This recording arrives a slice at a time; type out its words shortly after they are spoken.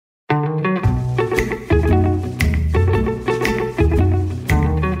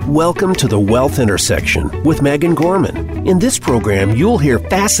Welcome to the Wealth Intersection with Megan Gorman. In this program, you'll hear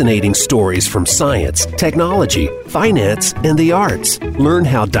fascinating stories from science, technology, finance, and the arts. Learn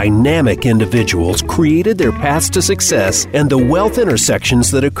how dynamic individuals created their paths to success and the wealth intersections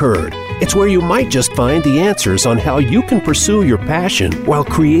that occurred. It's where you might just find the answers on how you can pursue your passion while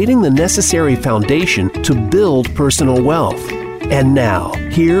creating the necessary foundation to build personal wealth. And now,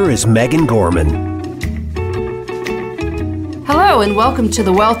 here is Megan Gorman. Hello and welcome to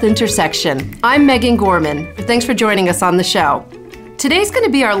the Wealth Intersection. I'm Megan Gorman. Thanks for joining us on the show. Today's going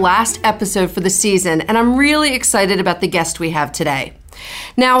to be our last episode for the season, and I'm really excited about the guest we have today.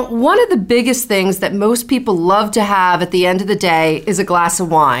 Now, one of the biggest things that most people love to have at the end of the day is a glass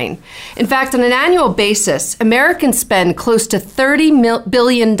of wine. In fact, on an annual basis, Americans spend close to $30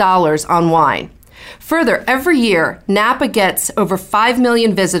 billion on wine. Further, every year, Napa gets over 5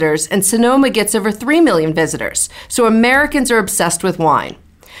 million visitors and Sonoma gets over 3 million visitors. So Americans are obsessed with wine.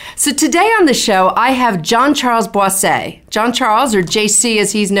 So today on the show, I have Jean-Charles Boisset. Jean-Charles, or JC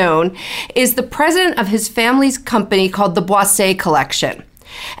as he's known, is the president of his family's company called the Boisset Collection.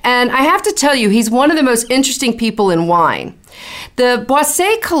 And I have to tell you, he's one of the most interesting people in wine. The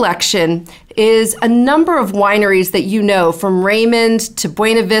Boisset Collection is a number of wineries that you know, from Raymond to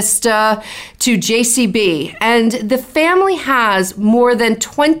Buena Vista to JCB. And the family has more than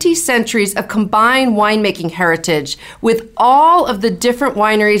 20 centuries of combined winemaking heritage with all of the different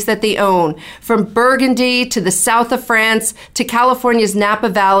wineries that they own, from Burgundy to the south of France to California's Napa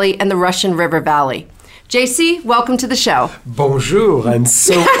Valley and the Russian River Valley. JC, welcome to the show. Bonjour. I'm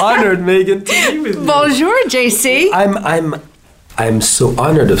so honored, Megan, to be with you. Bonjour, JC. I'm so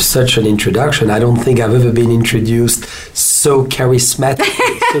honored of such an introduction. I don't think I've ever been introduced so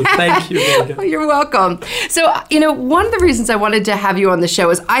charismatically. So thank you, Megan. Oh, you're welcome. So, one of the reasons I wanted to have you on the show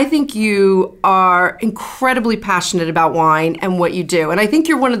is I think you are incredibly passionate about wine and what you do. And I think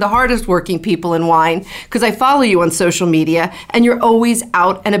you're one of the hardest working people in wine because I follow you on social media and you're always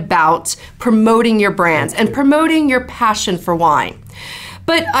out and about promoting your brands and promoting your passion for wine.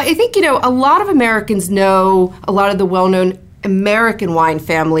 But I think, a lot of Americans know a lot of the well-known American wine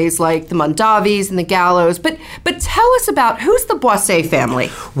families like the Mondavis and the Gallos, but tell us about who's the Boisset family.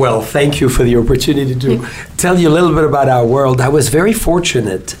 Well, thank you for the opportunity to tell you a little bit about our world. I was very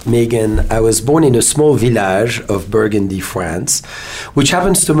fortunate, Megan. I was born in a small village of Burgundy, France, which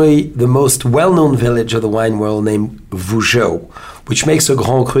happens to be the most well-known village of the wine world named Vougeot, which makes a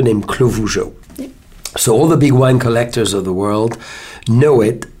Grand Cru named Clos Vougeot. So all the big wine collectors of the world know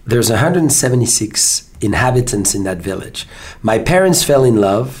it. There's 176 inhabitants in that village. My parents fell in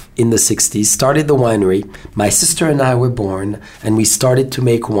love in the 60s, started the winery. My sister and I were born, and we started to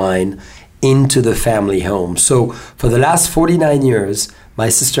make wine into the family home. So for the last 49 years, my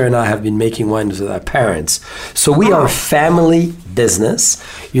sister and I have been making wine with our parents. So we are a family business,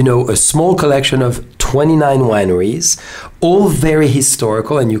 a small collection of 29 wineries, all very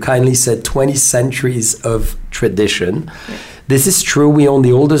historical, and you kindly said 20 centuries of tradition. Yeah. This is true. We own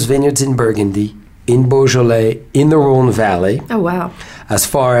the oldest vineyards in Burgundy, in Beaujolais, in the Rhone Valley. Oh, wow. As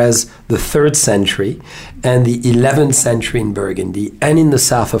far as the 3rd century and the 11th century in Burgundy and in the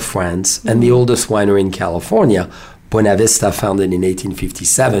south of France, and the oldest winery in California, Buena Vista, founded in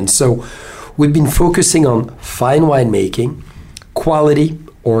 1857. So we've been focusing on fine winemaking, quality,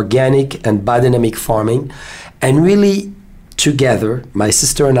 organic and biodynamic farming, and really together, my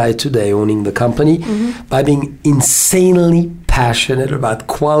sister and I today owning the company, by being insanely passionate about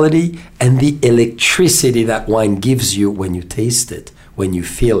quality and the electricity that wine gives you when you taste it, when you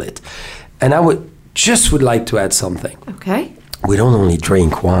feel it. And I would like to add something. Okay. We don't only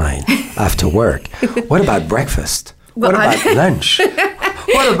drink wine after work. What about breakfast? What about lunch?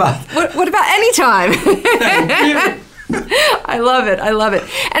 What about any time? Thank you. I love it.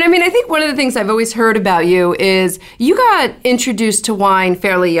 And I think one of the things I've always heard about you is you got introduced to wine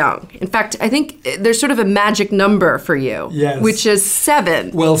fairly young. In fact, I think there's sort of a magic number for you, yes, which is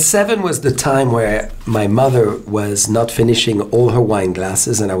 7. Well, 7 was the time where my mother was not finishing all her wine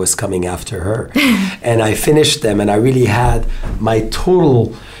glasses and I was coming after her. And I finished them and I really had my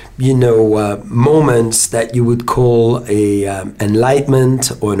total moments that you would call a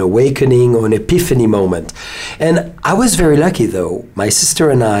enlightenment or an awakening or an epiphany moment. And I was very lucky, though. My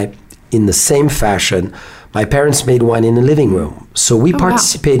sister and I, in the same fashion, my parents made wine in the living room. So we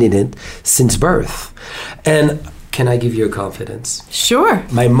participated in it since birth. And can I give you a confidence? Sure.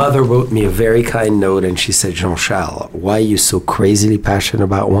 My mother wrote me a very kind note and she said, Jean-Charles, why are you so crazily passionate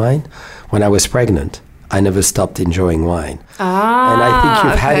about wine? When I was pregnant, I never stopped enjoying wine. And I think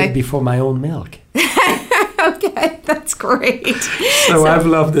you've had it before my own milk. Okay. That's great. So I've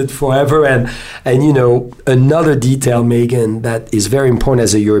loved it forever. And you know, another detail, Megan, that is very important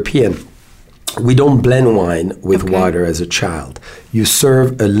as a European, we don't blend wine with water as a child. You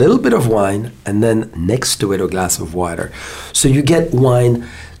serve a little bit of wine and then next to it a glass of water. So you get wine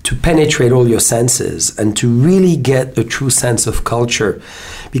to penetrate all your senses and to really get a true sense of culture.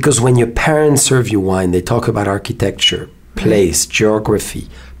 Because when your parents serve you wine, they talk about architecture, place, geography,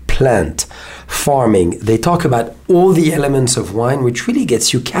 plant, farming. They talk about all the elements of wine, which really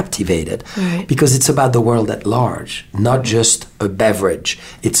gets you captivated because it's about the world at large, not just a beverage.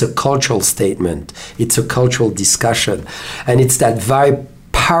 It's a cultural statement. It's a cultural discussion. And it's that very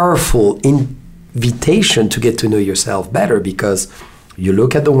powerful invitation to get to know yourself better, because you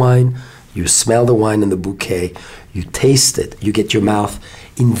look at the wine, you smell the wine in the bouquet, you taste it, you get your mouth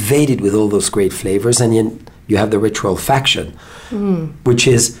invaded with all those great flavors, and you have the ritual olfaction, which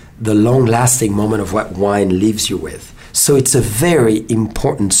is the long-lasting moment of what wine leaves you with. So it's a very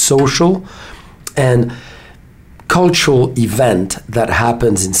important social and cultural event that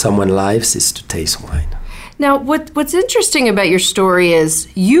happens in someone's lives is to taste wine. Now, what's interesting about your story is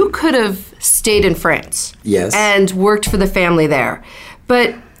you could have stayed in France. Yes. And worked for the family there.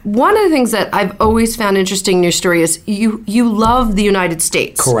 But one of the things that I've always found interesting in your story is you love the United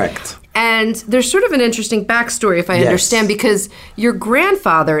States. Correct. And there's sort of an interesting backstory, if I understand, because your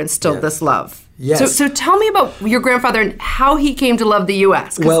grandfather instilled this love. Yes. So tell me about your grandfather and how he came to love the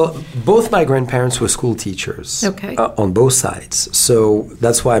U.S. Well, both my grandparents were school teachers on both sides. So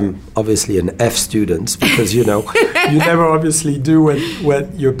that's why I'm obviously an F student, because, you know, you never obviously do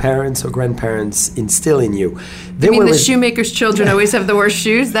what your parents or grandparents instill in you. You mean the shoemaker's children always have the worst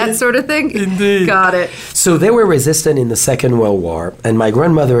shoes, that sort of thing? Indeed. Got it. So they were resistant in the Second World War, and my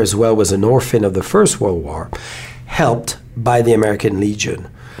grandmother as well was an orphan of the First World War, helped by the American Legion.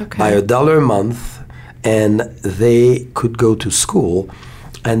 By $1 a month, and they could go to school,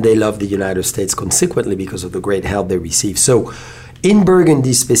 and they loved the United States consequently because of the great help they received. So in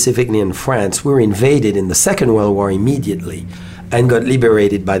Burgundy, specifically in France, we were invaded in the Second World War immediately and got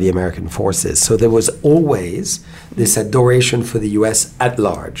liberated by the American forces. So there was always this adoration for the U.S. at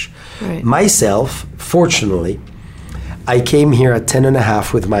large. Right. Myself, fortunately, I came here at 10 and a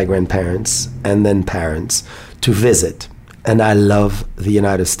half with my grandparents and then parents to visit. And I love the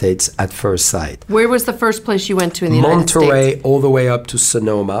United States at first sight. Where was the first place you went to in the United States? Monterey, all the way up to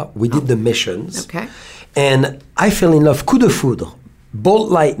Sonoma. We did the missions. Okay. And I fell in love, coup de foudre, bolt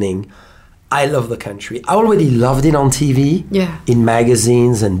lightning. I love the country. I already loved it on TV, in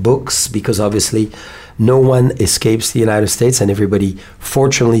magazines and books, because obviously no one escapes the United States and everybody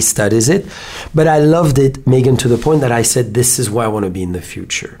fortunately studies it. But I loved it, Megan, to the point that I said, this is where I want to be in the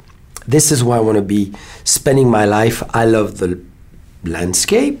future. This is where I want to be spending my life. I love the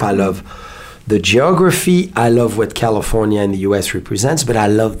landscape. I love the geography. I love what California and the U.S. represents, but I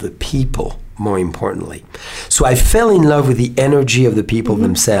love the people, more importantly. So I fell in love with the energy of the people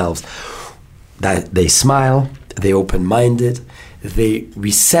themselves. That they smile, they're open-minded, they're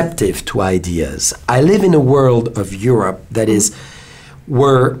receptive to ideas. I live in a world of Europe that is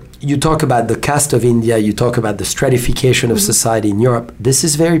where you talk about the caste of India, you talk about the stratification of society in Europe. This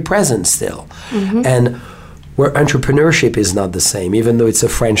is very present still. And where entrepreneurship is not the same, even though it's a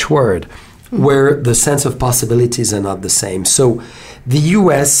French word, where the sense of possibilities are not the same. So the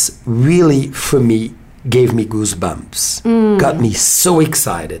U.S. really, for me, gave me goosebumps, got me so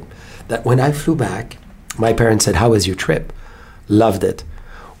excited that when I flew back, my parents said, "How was your trip?" Loved it.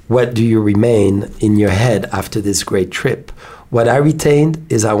 What do you remain in your head after this great trip? What I retained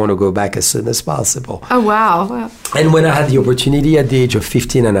is I want to go back as soon as possible. Oh, wow. And when I had the opportunity at the age of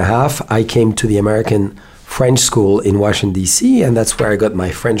 15 and a half, I came to the American French School in Washington, D.C., and that's where I got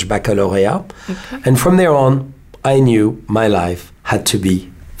my French baccalaureate. And from there on, I knew my life had to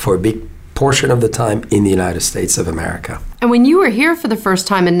be, for a big portion of the time, in the United States of America. And when you were here for the first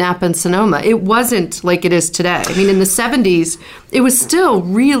time in Napa and Sonoma, it wasn't like it is today. I mean, in the 70s, it was still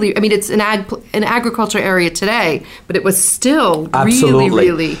really, I mean, it's an agriculture area today, but it was still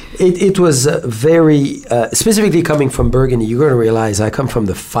really... It was very, specifically coming from Burgundy, you're going to realize I come from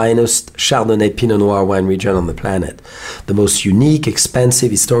the finest Chardonnay Pinot Noir wine region on the planet. The most unique, expensive,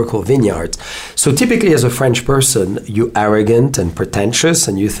 historical vineyards. So typically as a French person, you're arrogant and pretentious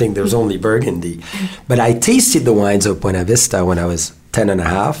and you think there's only Burgundy. But I tasted the wines of Buena Vista when I was 10 and a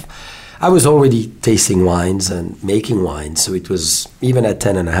half. I was already tasting wines and making wines, so it was even at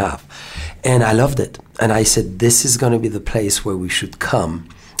 10 and a half. And I loved it. And I said, this is going to be the place where we should come.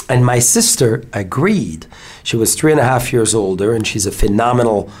 And my sister agreed. She was 3.5 years older, and she's a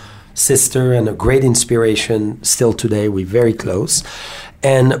phenomenal sister and a great inspiration still today. We're very close.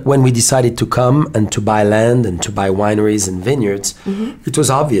 And when we decided to come and to buy land and to buy wineries and vineyards, it was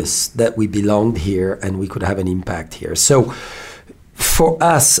obvious that we belonged here and we could have an impact here. So for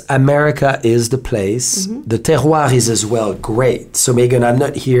us, America is the place. The terroir is as well great. So Megan, I'm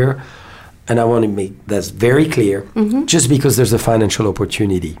not here, and I want to make that very clear, just because there's a financial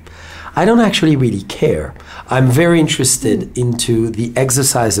opportunity. I don't actually really care. I'm very interested into the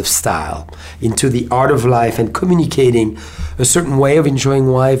exercise of style, into the art of life and communicating a certain way of enjoying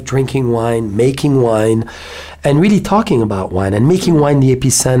wine, drinking wine, making wine, and really talking about wine and making wine the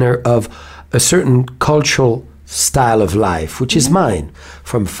epicenter of a certain cultural style of life, which is mine,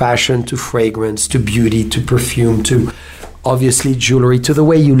 from fashion to fragrance to beauty to perfume to obviously jewelry, to the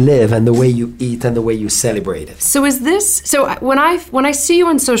way you live and the way you eat and the way you celebrate it. So when I see you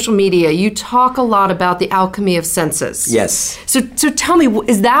on social media, you talk a lot about the alchemy of senses. Yes. So tell me,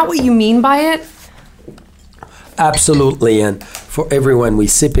 is that what you mean by it? Absolutely. And for everyone, we're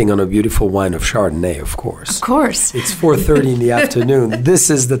sipping on a beautiful wine of Chardonnay, of course. Of course. It's 4:30 in the afternoon. This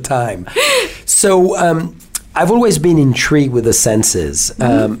is the time. So I've always been intrigued with the senses.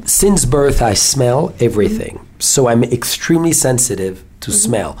 Since birth, I smell everything. So I'm extremely sensitive to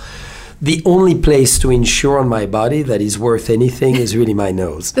smell. The only place to ensure on my body that is worth anything is really my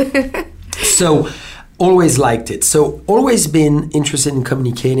nose. So always liked it. So always been interested in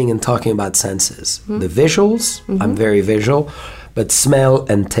communicating and talking about senses. The visuals, I'm very visual, but smell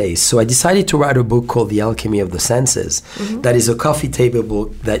and taste. So I decided to write a book called The Alchemy of the Senses. That is a coffee table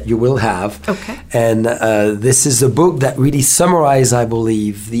book that you will have. Okay. And this is a book that really summarizes, I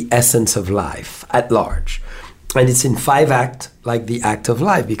believe, the essence of life at large. And it's in 5 acts, like the act of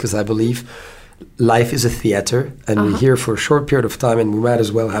life, because I believe life is a theater, and we're here for a short period of time, and we might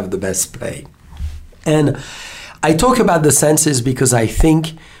as well have the best play. And I talk about the senses because I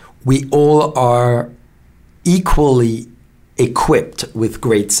think we all are equally equipped with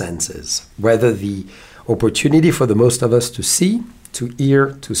great senses, whether the opportunity for the most of us to see, to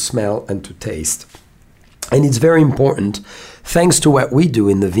hear, to smell, and to taste. And it's very important, thanks to what we do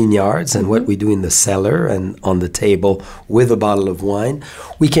in the vineyards and what we do in the cellar and on the table with a bottle of wine,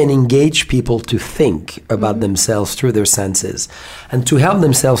 we can engage people to think about themselves through their senses and to help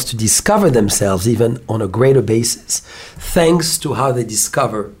themselves to discover themselves even on a greater basis, thanks to how they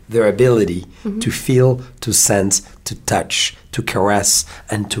discover their ability to feel, to sense, to touch, to caress,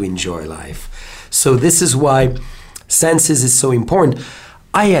 and to enjoy life. So this is why senses is so important.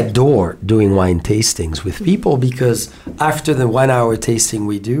 I adore doing wine tastings with people because after the 1 hour tasting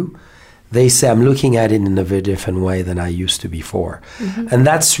we do, they say, I'm looking at it in a very different way than I used to before. And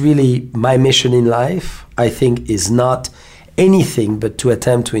that's really my mission in life, I think, is not anything but to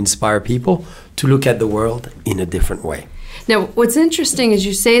attempt to inspire people to look at the world in a different way. Now, what's interesting as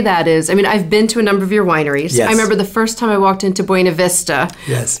you say that is, I mean, I've been to a number of your wineries. Yes. I remember the first time I walked into Buena Vista.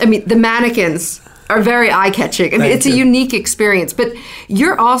 Yes. I mean, the mannequins are very eye-catching. I mean, it's a unique experience. But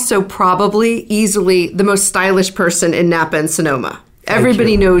you're also probably easily the most stylish person in Napa and Sonoma.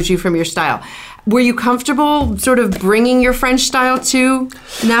 Everybody knows you from your style. Were you comfortable sort of bringing your French style to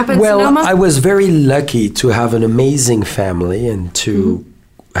Napa and Sonoma? Well, I was very lucky to have an amazing family and to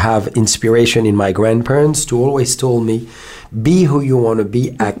have inspiration in my grandparents who always told me, be who you want to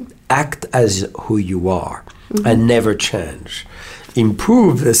be, act as who you are, and never change.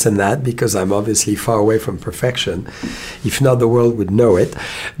 Improve this and that, because I'm obviously far away from perfection. If not, the world would know it.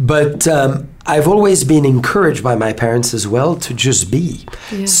 But I've always been encouraged by my parents as well to just be.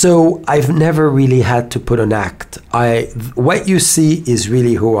 Yeah. So I've never really had to put an act. What you see is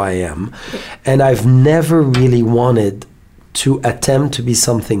really who I am. And I've never really wanted to attempt to be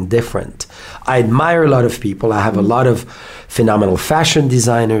something different. I admire a lot of people. I have a lot of phenomenal fashion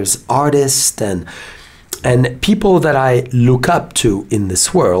designers, artists, and people that I look up to in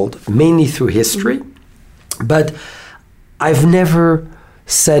this world, mainly through history. But I've never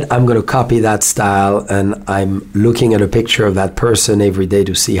said, I'm going to copy that style and I'm looking at a picture of that person every day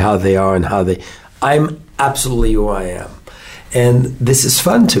to see how they are and I'm absolutely who I am. And this is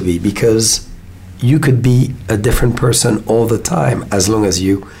fun to me because you could be a different person all the time as long as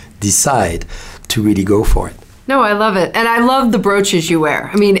you decide to really go for it. No, I love it. And I love the brooches you wear.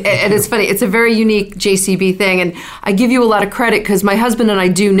 I mean, and it's funny. It's a very unique JCB thing. And I give you a lot of credit because my husband and I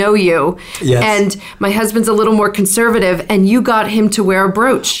do know you. Yes. And my husband's a little more conservative, and you got him to wear a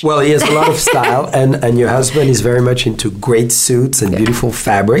brooch. Well, he has a lot of style, and your husband is very much into great suits and beautiful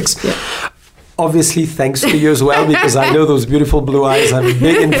fabrics. Yeah. Obviously, thanks to you as well, because I know those beautiful blue eyes have a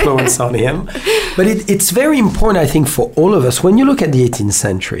big influence on him. But it's very important, I think, for all of us. When you look at the 18th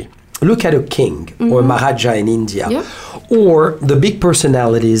century, look at a king or Maharaja in India, or the big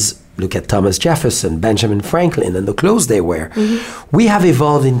personalities Look at Thomas Jefferson, Benjamin Franklin, and the clothes they wear. We have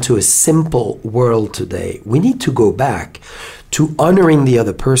evolved into a simple world today. We need to go back to honoring the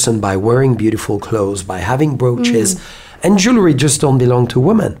other person by wearing beautiful clothes, by having brooches. And jewelry just don't belong to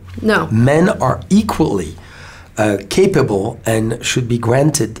women. No. Men are equally capable and should be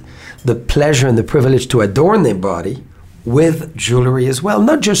granted the pleasure and the privilege to adorn their body with jewelry as well,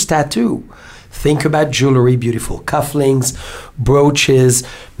 not just tattoo. Think about jewelry, beautiful cufflinks, brooches,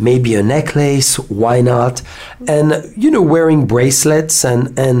 maybe a necklace, why not? And, wearing bracelets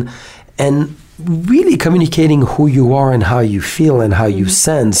and really communicating who you are and how you feel and how you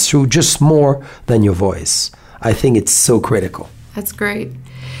sense through just more than your voice. I think it's so critical. That's great.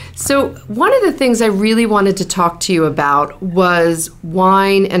 So one of the things I really wanted to talk to you about was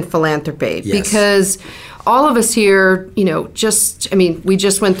wine and philanthropy. Yes. Because all of us here, we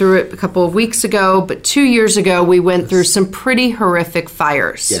just went through it a couple of weeks ago, but 2 years ago we went through some pretty horrific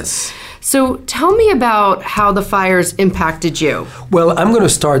fires. Yes. So tell me about how the fires impacted you. Well, I'm going to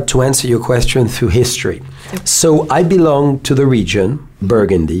start to answer your question through history. So I belong to the region,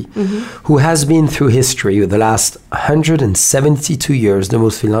 Burgundy, who has been through history the last 172 years, the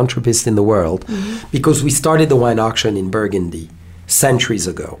most philanthropist in the world, because we started the wine auction in Burgundy centuries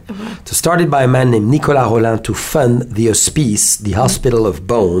ago. It started by a man named Nicolas Rollin to fund the hospice, the hospital of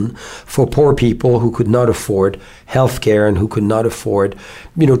bone, for poor people who could not afford health care and who could not afford,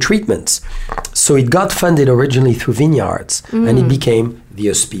 treatments. So it got funded originally through vineyards, and it became the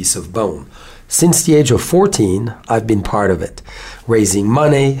hospice of bone. Since the age of 14, I've been part of it, raising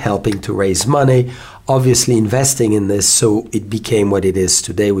money, helping to raise money, obviously investing in this, so it became what it is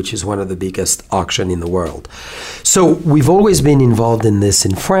today, which is one of the biggest auctions in the world. So we've always been involved in this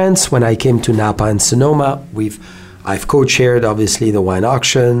in France. When I came to Napa and Sonoma, I've co-chaired, obviously, the wine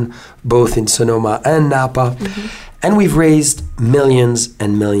auction, both in Sonoma and Napa, and we've raised millions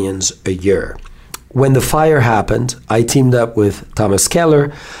and millions a year. When the fire happened, I teamed up with Thomas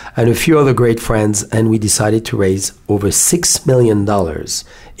Keller and a few other great friends, and we decided to raise over $6 million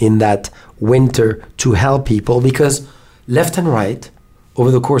in that winter to help people, because left and right,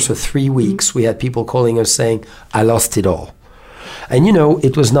 over the course of 3 weeks, we had people calling us saying, I lost it all. And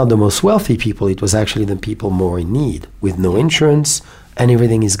it was not the most wealthy people, it was actually the people more in need, with no insurance, and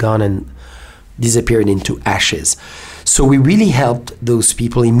everything is gone and disappeared into ashes. So we really helped those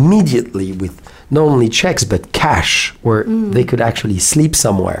people immediately with not only checks, but cash, where they could actually sleep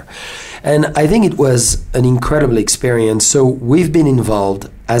somewhere. And I think it was an incredible experience. So we've been involved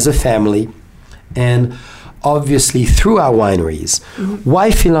as a family, and obviously through our wineries.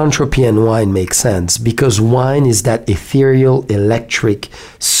 Why philanthropy and wine make sense? Because wine is that ethereal, electric,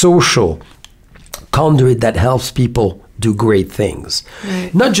 social conduit that helps people do great things.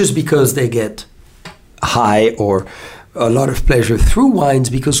 Right. Not just because they get high or a lot of pleasure through wines,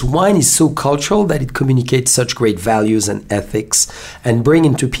 because wine is so cultural that it communicates such great values and ethics and bring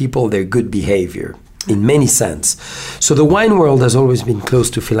into people their good behavior in many sense. So the wine world has always been close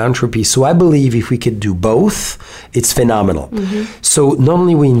to philanthropy. So I believe if we could do both, it's phenomenal. So not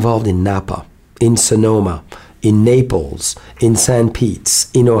only are we involved in Napa, in Sonoma, in Naples, in St.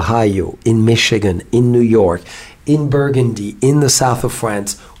 Pete's, in Ohio, in Michigan, in New York, in Burgundy, in the south of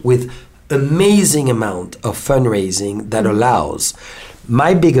France, with amazing amount of fundraising that allows.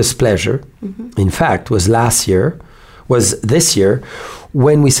 My biggest pleasure, in fact, was this year,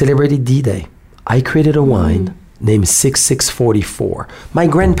 when we celebrated D-Day. I created a wine named 6644. My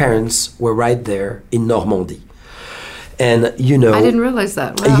grandparents were right there in Normandy. And, I didn't realize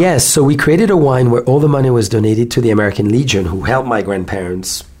that. Wow. Yes, so we created a wine where all the money was donated to the American Legion, who helped my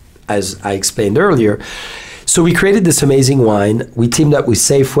grandparents, as I explained earlier. So we created this amazing wine. We teamed up with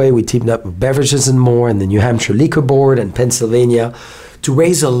Safeway, we teamed up with Beverages and More, and the New Hampshire Liquor Board and Pennsylvania to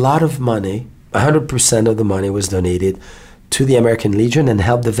raise a lot of money. 100% of the money was donated to the American Legion and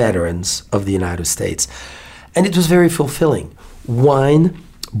help the veterans of the United States. And it was very fulfilling. Wine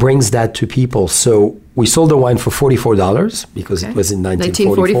brings that to people. So we sold the wine for $44 because it was in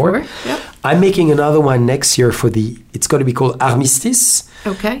 1944. Yep. I'm making another one next year it's going to be called Armistice,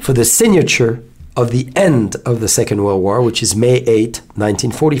 for the signature of the end of the Second World War, which is May 8,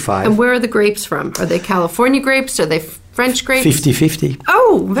 1945. And where are the grapes from? Are they California grapes? Are they French grapes? 50-50.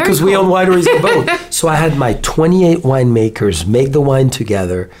 Oh, very Because we own wineries in both. So I had my 28 winemakers make the wine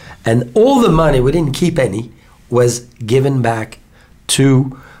together, and all the money, we didn't keep any, was given back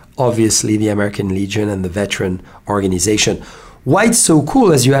to, obviously, the American Legion and the veteran organization. Why it's so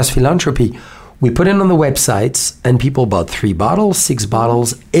cool, as you asked philanthropy, we put it on the websites, and people bought 3 bottles, 6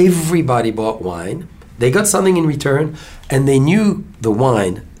 bottles. Everybody bought wine. They got something in return, and they knew the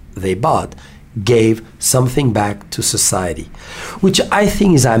wine they bought gave something back to society, which I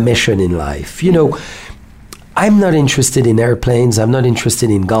think is our mission in life. You know, I'm not interested in airplanes, I'm not interested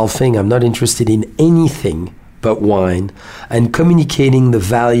in golfing, I'm not interested in anything but wine and communicating the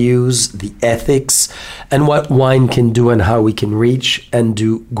values, the ethics, and what wine can do and how we can reach and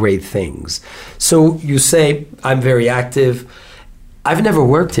do great things. So you say, I'm very active. I've never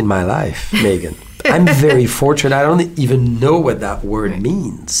worked in my life, Megan. I'm very fortunate. I don't even know what that word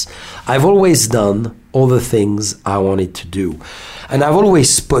means. I've always done all the things I wanted to do. And I've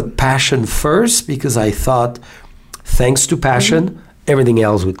always put passion first because I thought, thanks to passion, everything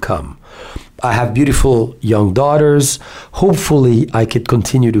else would come. I have beautiful young daughters. Hopefully, I could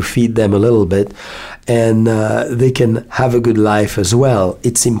continue to feed them a little bit and they can have a good life as well.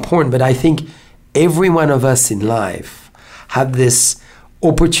 It's important, but I think every one of us in life have this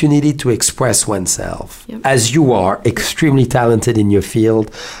opportunity to express oneself. Yep. As you are extremely talented in your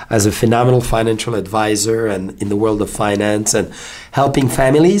field, as a phenomenal financial advisor and in the world of finance and helping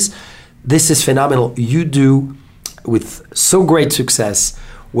families, this is phenomenal. You do with so great success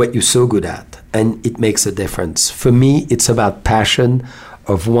what you're so good at, and it makes a difference. For me, it's about passion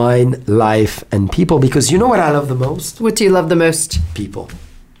of wine, life, and people, because you know what I love the most? What do you love the most? People.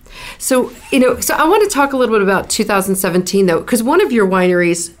 So I want to talk a little bit about 2017, though, because one of your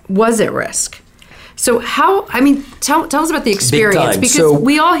wineries was at risk. So tell us about the experience, because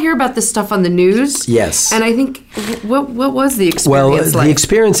we all hear about this stuff on the news. Yes. And I think, what was the experience like? The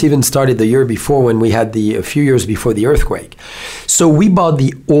experience even started the year before when we had a few years before the earthquake. So we bought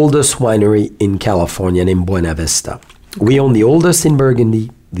the oldest winery in California named Buena Vista. Okay. We own the oldest in Burgundy,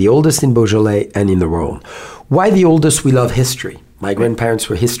 the oldest in Beaujolais, and in the Rhone. Why the oldest? We love history. My grandparents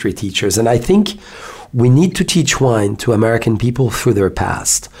were history teachers, and I think we need to teach wine to American people through their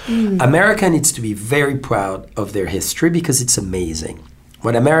past. America needs to be very proud of their history because it's amazing.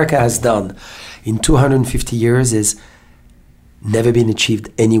 What America has done in 250 years is never been achieved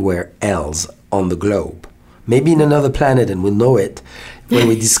anywhere else on the globe. Maybe in another planet, and we'll know it when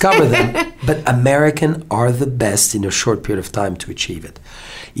we discover them, but Americans are the best in a short period of time to achieve it.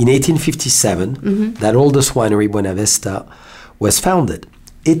 In 1857, that oldest winery, Buena Vista, was founded.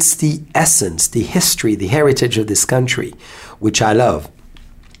 It's the essence, the history, the heritage of this country, which I love.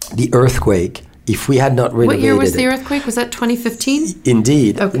 The earthquake, if we had not renovated it... What year was the earthquake? Was that 2015?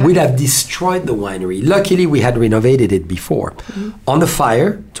 Indeed. Okay. We'd have destroyed the winery. Luckily, we had renovated it before. On the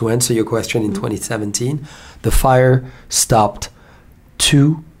fire, to answer your question, in 2017, the fire stopped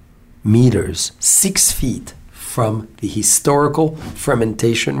 2 meters, 6 feet from the historical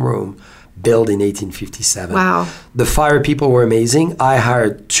fermentation room built in 1857. Wow. The fire people were amazing. I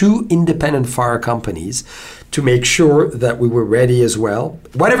hired 2 independent fire companies to make sure that we were ready as well.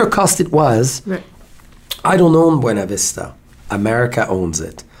 Whatever cost it was, right. I don't own Buena Vista. America owns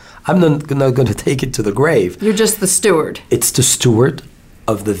it. I'm not going to take it to the grave. You're just the steward. It's the steward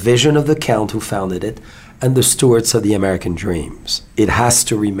of the vision of the Count who founded it and the stewards of the American dreams. It has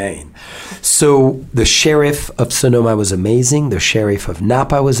to remain. So the sheriff of Sonoma was amazing. The sheriff of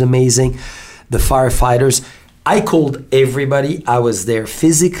Napa was amazing. The firefighters. I called everybody. I was there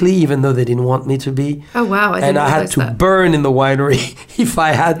physically, even though they didn't want me to be. Oh, wow. And I had to burn in the winery if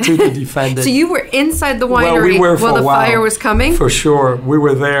I had to defend it. So you were inside the winery while the fire was coming? For sure. We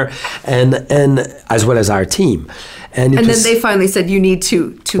were there, and as well as our team. And then they finally said, you need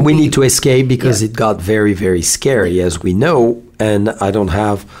to we need to escape because it got very, very scary, as we know. And I don't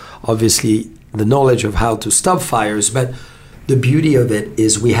have, obviously, the knowledge of how to stop fires. But the beauty of it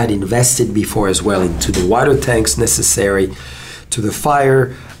is we had invested before as well into the water tanks necessary, to the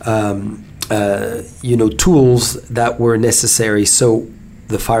fire, tools that were necessary. So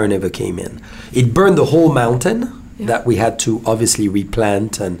the fire never came in. It burned the whole mountain. That we had to obviously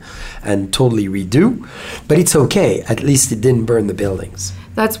replant and totally redo. But it's okay. At least it didn't burn the buildings.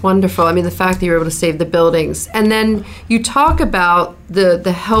 That's wonderful. I mean, the fact that you were able to save the buildings. And then you talk about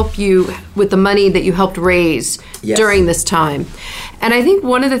the help you, with the money that you helped raise during this time. And I think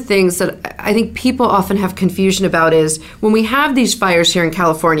one of the things that I think people often have confusion about is when we have these fires here in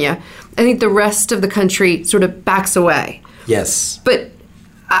California, I think the rest of the country sort of backs away. Yes. But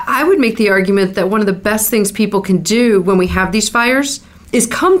I would make the argument that one of the best things people can do when we have these fires is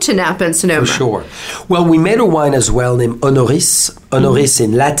come to Napa and Sonoma. For sure. Well, we made a wine as well named Honoris. Honoris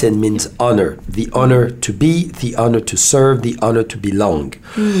in Latin means honor. The honor to be, the honor to serve, the honor to belong.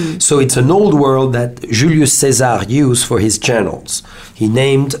 So it's an old word that Julius Caesar used for his generals. He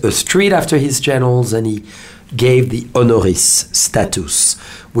named a street after his generals and he gave the honoris status,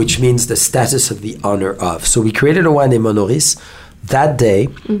 which means the status of the honor of. So we created a wine named Honoris. that day,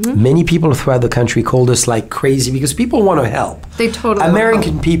 many people throughout the country called us like crazy because people want to help. They totally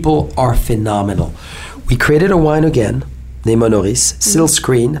American people are phenomenal. We created a wine again, named Honoris, still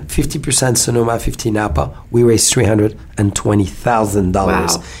screen, 50% Sonoma, 50 Napa. We raised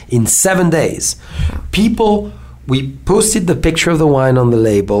 $320,000 in 7 days. People, we posted the picture of the wine on the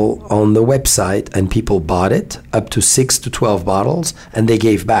label on the website, and people bought it, up to 6 to 12 bottles, and they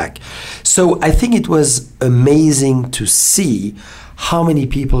gave back. So I think it was amazing to see how many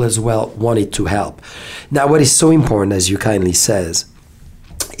people as well wanted to help. Now, what is so important, as you kindly says,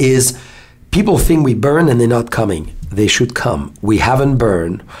 is people think we burn and they're not coming. They should come. We haven't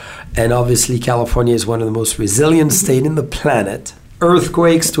burned. And obviously, California is one of the most resilient states in the planet.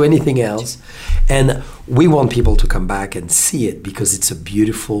 Earthquakes to anything else. And we want people to come back and see it because it's a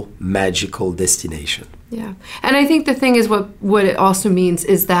beautiful, magical destination. Yeah. And I think the thing is what it also means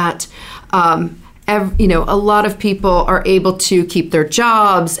is that a lot of people are able to keep their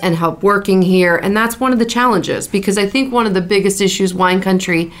jobs and help working here. And that's one of the challenges, because I think one of the biggest issues wine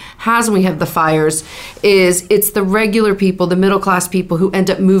country has when we have the fires is it's the regular people, the middle class people who end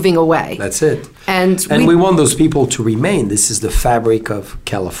up moving away. That's it. And we want those people to remain. This is the fabric of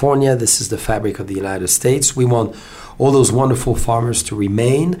California. This is the fabric of the United States. We want all those wonderful farmers to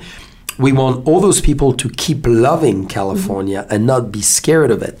remain. We want all those people to keep loving California and not be scared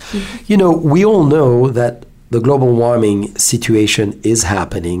of it. You know, we all know that the global warming situation is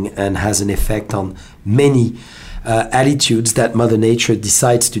happening and has an effect on many attitudes that Mother Nature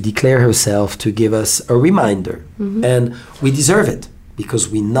decides to declare herself to give us a reminder. And we deserve it because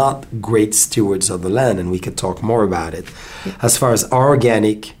we're not great stewards of the land, and we could talk more about it. As far as our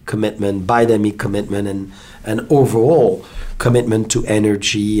organic commitment, biodynamic commitment, and overall commitment to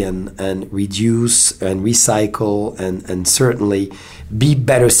energy and reduce and recycle and certainly be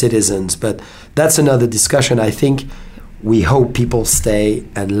better citizens. But that's another discussion. I think we hope people stay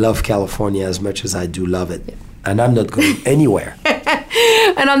and love California as much as I do love it. And I'm not going anywhere.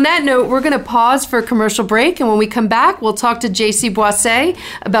 And on that note, we're going to pause for a commercial break. And when we come back, we'll talk to J.C. Boisset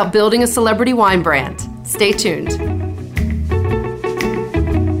about building a celebrity wine brand. Stay tuned.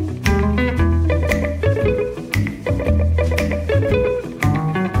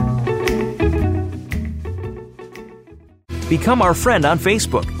 Become our friend on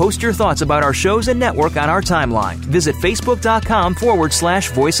Facebook. Post your thoughts about our shows and network on our timeline. Visit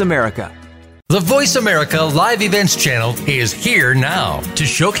facebook.com/Voice America. The Voice America Live Events channel is here now to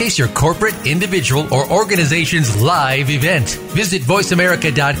showcase your corporate, individual, or organization's live event. Visit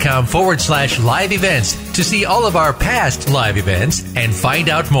voiceamerica.com/live events to see all of our past live events and find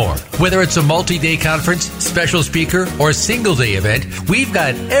out more. Whether it's a multi-day conference, special speaker, or single-day event, we've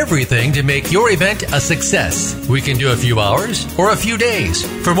got everything to make your event a success. We can do a few hours or a few days.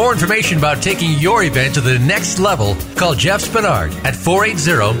 For more information about taking your event to the next level, call Jeff Spinard at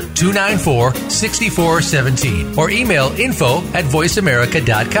 480-294-6417 or email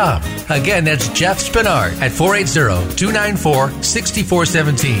info@voiceamerica.com. Again, that's Jeff Spinard at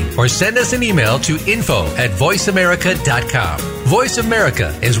 480-294-6417 or send us an email to info@voiceamerica.com. Voice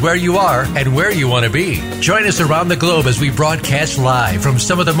America is where you are and where you want to be. Join us around the globe as we broadcast live from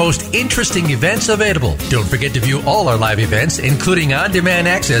some of the most interesting events available. Don't forget to view all our live events, including on-demand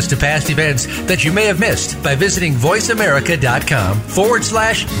access to past events that you may have missed by visiting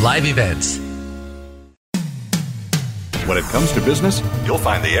voiceamerica.com/live events. When it comes to business, you'll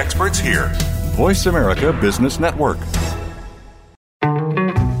find the experts here. Voice America Business Network.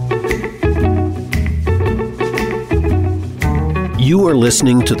 You are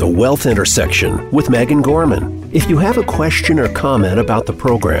listening to The Wealth Intersection with Megan Gorman. If you have a question or comment about the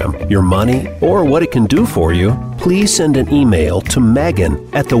program, your money, or what it can do for you, please send an email to Megan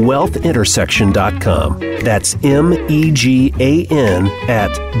at thewealthintersection.com. That's MEGAN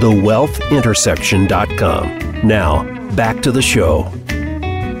at thewealthintersection.com. Now, back to the show.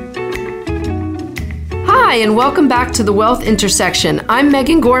 Hi, and welcome back to The Wealth Intersection. I'm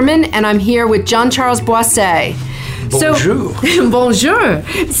Megan Gorman, and I'm here with Jean-Charles Boisset. Bonjour. Bonjour.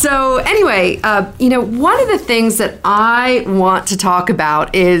 So anyway, one of the things that I want to talk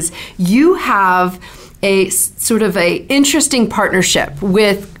about is you have a sort of a interesting partnership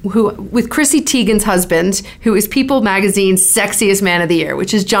with Chrissy Teigen's husband, who is People Magazine's Sexiest Man of the Year,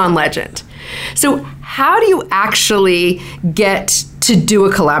 which is John Legend. So how do you actually get to do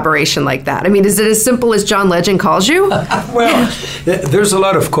a collaboration like that? I mean, is it as simple as John Legend calls you? Well, there's a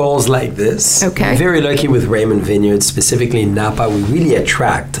lot of calls like this. Okay. I'm very lucky with Raymond Vineyard, specifically in Napa. We really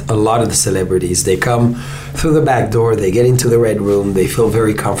attract a lot of the celebrities. They come through the back door, they get into the red room, they feel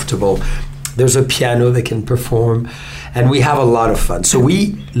very comfortable. There's a piano that can perform, and we have a lot of fun. So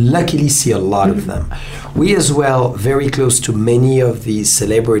we luckily see a lot of them. We as well very close to many of these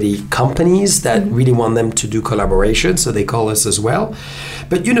celebrity companies that really want them to do collaboration, so they call us as well.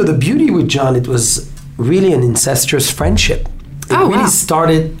 But you know, the beauty with John, it was really an incestuous friendship. It really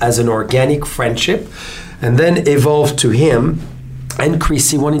started as an organic friendship and then evolved to him and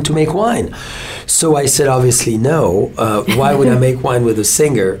Chrissy wanting to make wine. So I said, obviously, no. Why would I make wine with a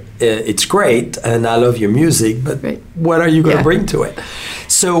singer? It's great, and I love your music, but what are you going to bring to it?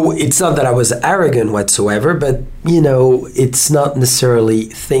 So it's not that I was arrogant whatsoever, but, you know, it's not necessarily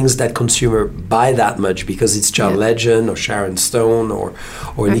things that consumer buy that much because it's John Legend or Sharon Stone or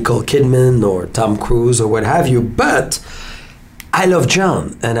Nicole Kidman or Tom Cruise or what have you. But I love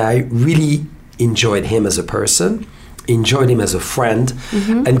John, and I really enjoyed him as a person, enjoyed him as a friend,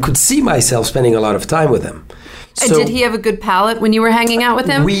 and could see myself spending a lot of time with him. And did he have a good palate when you were hanging out with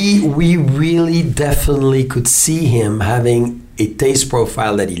him? We really definitely could see him having a taste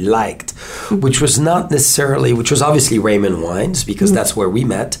profile that he liked, which was obviously Raymond wines, because that's where we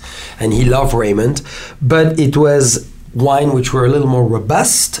met, and he loved Raymond, but it was wine which were a little more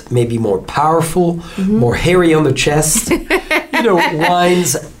robust, maybe more powerful, more hairy on the chest. You know,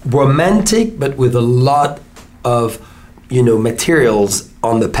 wines romantic, but with a lot of, you know, materials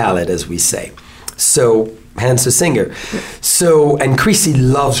on the palate, as we say. So, hence the singer. So, and Chrissy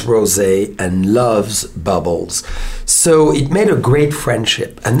loves rosé and loves bubbles. So it made a great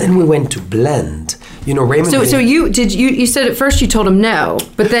friendship. And then we went to blend. You know, Raymond. So you said at first you told him no,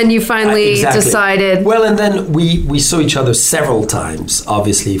 but then you finally decided. Well, and then we saw each other several times,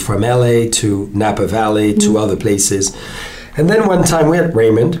 obviously from LA to Napa Valley to other places. And then one time we had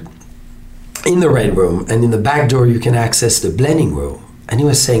Raymond in the red room, and in the back door you can access the blending room. And he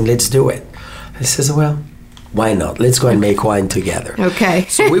was saying, let's do it. I says, well, why not? Let's go and make wine together. Okay.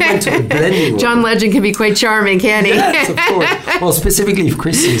 So we went to the blending room. John Legend can be quite charming, can't he? Yes, of course. Well, specifically if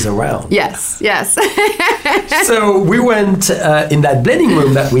Chrissy is around. Yes. So we went in that blending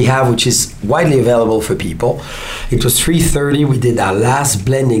room that we have, which is widely available for people. It was 3:30. We did our last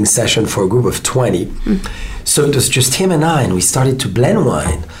blending session for a group of 20. So it was just him and I, and we started to blend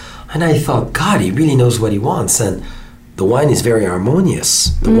wine. And I thought, God, he really knows what he wants. And the wine is very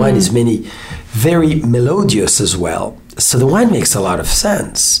harmonious. The wine is very melodious as well. So the wine makes a lot of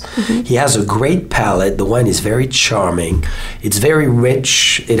sense. He has a great palate. The wine is very charming. It's very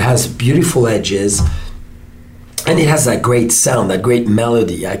rich. It has beautiful edges. And it has that great sound, that great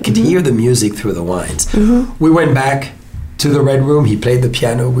melody. I could hear the music through the wines. We went back to the red room. He played the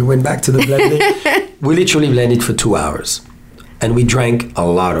piano. We went back to the blending. We literally blended for 2 hours. And we drank a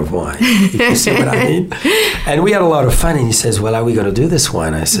lot of wine, if you see what I mean. And we had a lot of fun. And he says, well, are we going to do this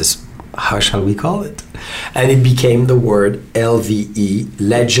wine? I says, how shall we call it? And it became the word LVE,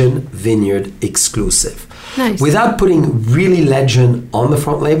 Legend Vineyard Exclusive. Nice. Without putting really Legend on the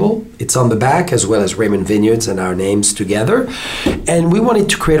front label, it's on the back, as well as Raymond Vineyards and our names together. And we wanted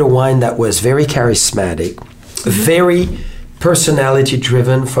to create a wine that was very charismatic, very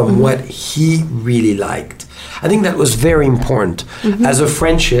personality-driven from what he really liked. I think that was very important. As a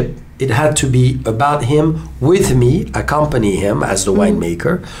friendship, it had to be about him with me, accompany him as the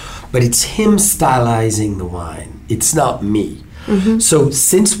winemaker, but it's him stylizing the wine. It's not me. So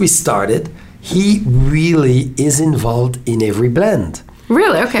since we started, he really is involved in every blend.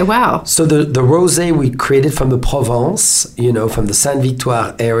 Really? Okay, wow. So the rosé we created from the Provence, you know, from the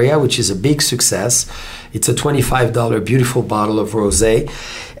Sainte-Victoire area, which is a big success. It's a $25 beautiful bottle of rosé.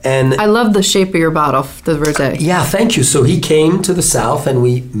 And I love the shape of your bottle, the rosé. Yeah, thank you. So he came to the south and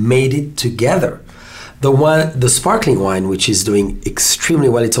we made it together. The sparkling wine, which is doing extremely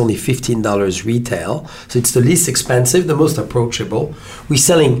well, it's only $15 retail. So it's the least expensive, the most approachable. We're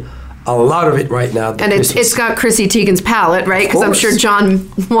selling a lot of it right now. And it's got Chrissy Teigen's palate, right? Because I'm sure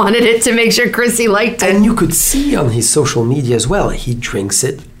John wanted it to make sure Chrissy liked it. And you could see on his social media as well, he drinks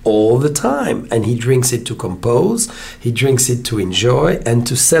it all the time. And he drinks it to compose, he drinks it to enjoy and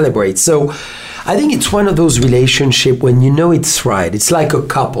to celebrate. So I think it's one of those relationships when you know it's right. It's like a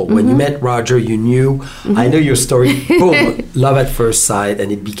couple. When you met Roger, you knew, I know your story, boom, love at first sight.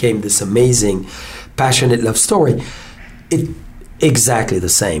 And it became this amazing, passionate love story. Exactly the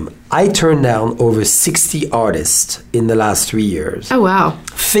same. I turned down over 60 artists in the last 3 years. Oh, wow.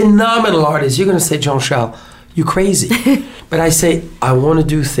 Phenomenal artists. You're going to say, Jean-Charles, you crazy. But I say, I want to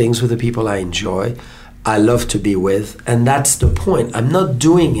do things with the people I enjoy, I love to be with, and that's the point. I'm not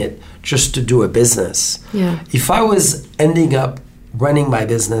doing it just to do a business. Yeah. If I was ending up running my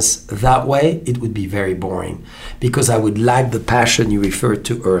business that way, it would be very boring because I would lack the passion you referred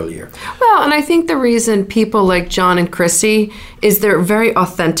to earlier. Well, and I think the reason people like John and Chrissy is they're very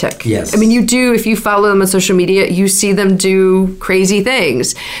authentic. Yes. I mean, you do, if you follow them on social media, you see them do crazy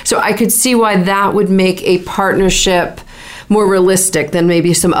things. So I could see why that would make a partnership more realistic than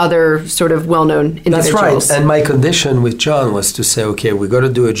maybe some other sort of well-known individuals. That's right. And my condition with John was to say, okay, we got to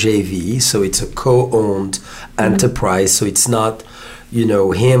do a JV, so it's a co-owned enterprise, so it's not,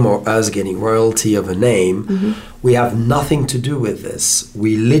 him or us getting royalty of a name. We have nothing to do with this.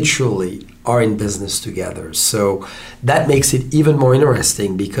 We literally are in business together. So that makes it even more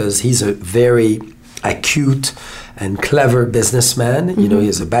interesting because he's a very acute and clever businessman. He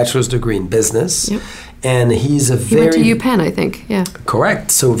has a bachelor's degree in business. Yep. And he's a He very... went to UPenn, I think, yeah.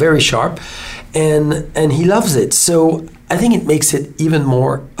 Correct. So very sharp. And he loves it. So I think it makes it even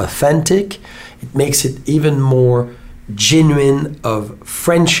more authentic. It makes it even more genuine of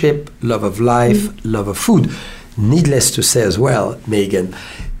friendship, love of life, love of food. Needless to say as well, Megan,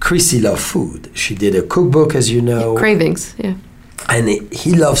 Chrissy loves food. She did a cookbook, as you know. Cravings, yeah. And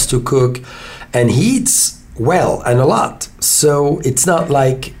he loves to cook. And he eats well and a lot. So it's not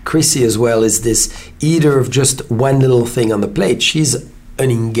like Chrissy as well is this eater of just one little thing on the plate. She's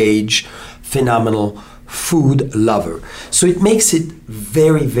an engaged, phenomenal food lover. So it makes it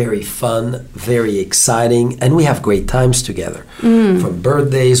very, very fun, very exciting, and we have great times together. From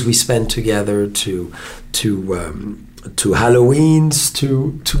birthdays we spend together to Halloweens,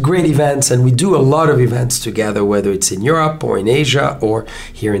 to great events, and we do a lot of events together, whether it's in Europe or in Asia or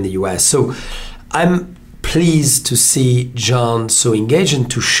here in the US. So I'm pleased to see John so engaged and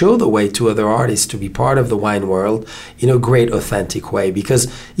to show the way to other artists to be part of the wine world in a great, authentic way. Because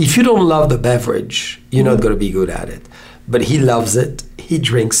if you don't love the beverage, you're not going to be good at it. But he loves it, he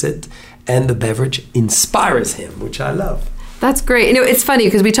drinks it, and the beverage inspires him, which I love. That's great. It's funny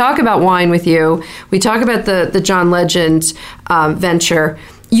because we talk about wine with you. We talk about the John Legend venture.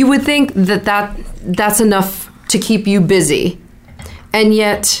 You would think that's enough to keep you busy. And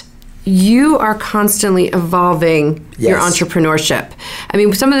yet you are constantly evolving your entrepreneurship. I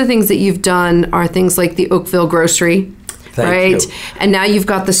mean, some of the things that you've done are things like the Oakville Grocery, right? You. And now you've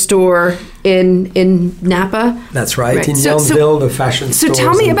got the store in Napa. That's right. In Yountville, the fashion store. So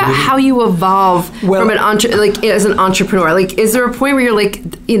tell me about how you evolve from as an entrepreneur. Like, is there a point where you're like,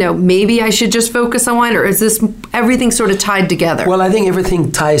 maybe I should just focus on wine, or is this everything sort of tied together? Well, I think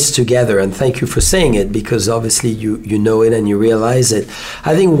everything ties together, and thank you for saying it, because obviously you know it and you realize it.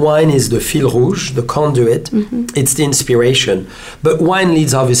 I think wine is the fil rouge, the conduit. It's the inspiration. But wine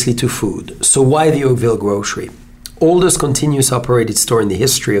leads obviously to food. So why the Oakville Grocery? Oldest continuous operated store in the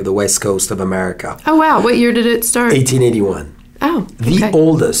history of the West Coast of America. Oh, wow. What year did it start? 1881. Oh, okay. The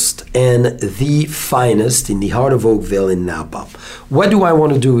oldest and the finest in the heart of Oakville in Napa. What do I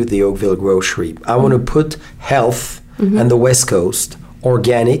want to do with the Oakville Grocery? I want to put health and the West Coast,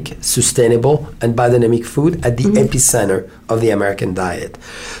 organic, sustainable, and biodynamic food at the epicenter of the American diet.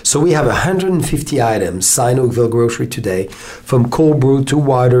 So we have 150 items signed Oakville Grocery today, from cold brew to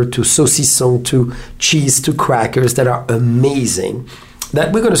water to saucisson to cheese to crackers that are amazing,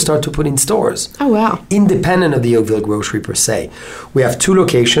 that we're going to start to put in stores. Oh, wow. Independent of the Oakville Grocery per se. We have 2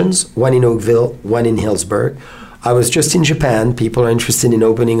 locations, one in Oakville, one in Hillsburg. I was just in Japan. People are interested in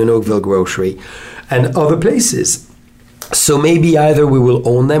opening an Oakville Grocery and other places. So maybe either we will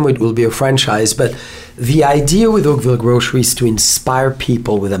own them, it will be a franchise, but the idea with Oakville Grocery is to inspire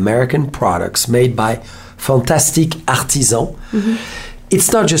people with American products made by fantastic artisans.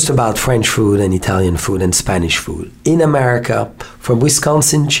 It's not just about French food and Italian food and Spanish food. In America, from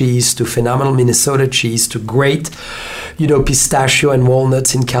Wisconsin cheese to phenomenal Minnesota cheese to great, pistachio and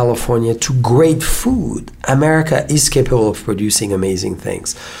walnuts in California to great food, America is capable of producing amazing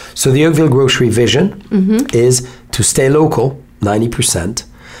things. So the Oakville Grocery vision is to stay local, 90%,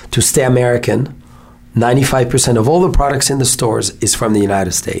 to stay American, 95% of all the products in the stores is from the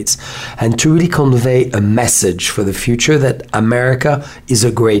United States, and to really convey a message for the future that America is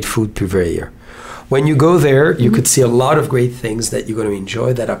a great food purveyor. When you go there, you could see a lot of great things that you're going to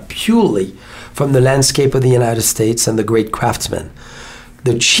enjoy that are purely from the landscape of the United States and the great craftsmen.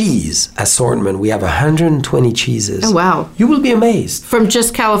 The cheese assortment, we have 120 cheeses. Oh, wow. You will be amazed. From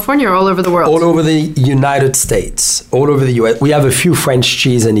just California or all over the world? All over the United States, all over the U.S. We have a few French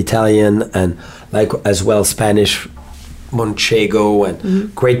cheese and Italian and as well Spanish, Manchego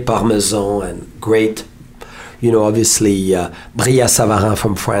and great Parmesan and great, obviously Bria Savarin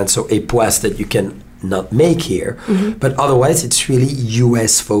from France or Epoisse that you can not make here. But otherwise, it's really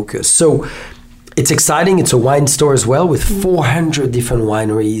U.S. focused. So it's exciting. It's a wine store as well with 400 different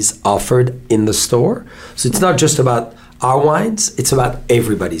wineries offered in the store. So it's not just about our wines, it's about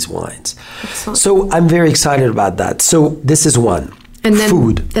everybody's wines. Excellent. So I'm very excited about that. So this is one. And then,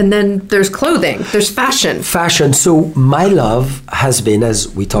 food. And then there's clothing. There's fashion. Fashion. So my love has been, as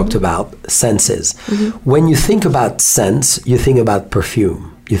we talked about, senses. When you think about scents, you think about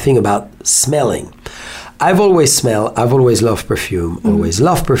perfume. You think about smelling. I've always loved perfume,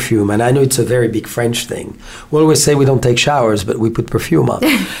 and I know it's a very big French thing. We always say we don't take showers, but we put perfume on.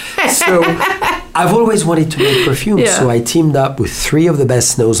 So I've always wanted to make perfume, so I teamed up with 3 of the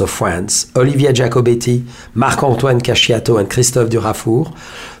best nose of France, Olivia Jacobetti, Marc-Antoine Cacciato, and Christophe Durafour,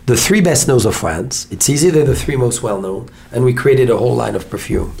 the 3 best nose of France. It's easy, they're the 3 most well-known, and we created a whole line of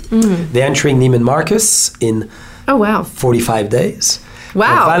perfume. They're entering Neiman Marcus in 45 days.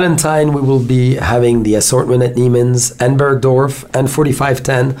 Wow. For Valentine, we will be having the assortment at Neiman's and Bergdorf and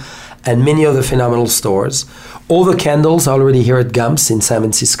 4510 and many other phenomenal stores. All the candles are already here at Gumps in San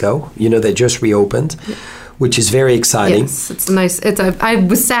Francisco. You know, they just reopened, which is very exciting. Yes, it's nice. I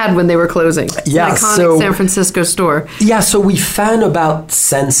was sad when they were closing. It's an iconic San Francisco store. Yeah, so we found about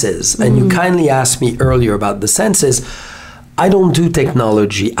senses, and you kindly asked me earlier about the senses. I don't do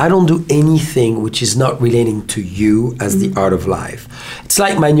technology. I don't do anything which is not relating to you as the art of life. It's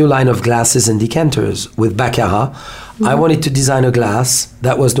like my new line of glasses and decanters with Baccarat. I wanted to design a glass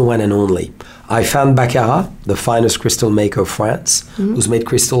that was the one and only. I found Baccarat, the finest crystal maker of France, who's made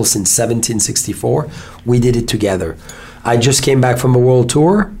crystals since 1764. We did it together. I just came back from a world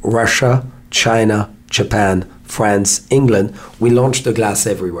tour, Russia, China, Japan, France, England. We launched the glass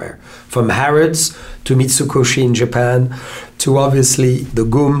everywhere. From Harrods to Mitsukoshi in Japan, to obviously the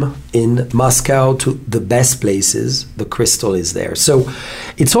GUM in Moscow, to the best places, the crystal is there. So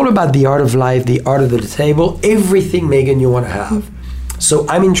it's all about the art of life, the art of the table, everything, Megan, you want to have. So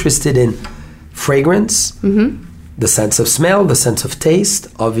I'm interested in fragrance, the sense of smell, the sense of taste,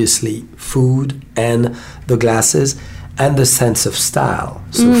 obviously food and the glasses, and the sense of style,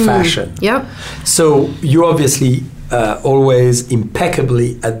 so fashion. Yep. So you obviously always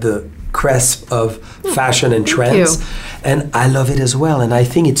impeccably at the cusp of fashion and trends. And I love it as well. And I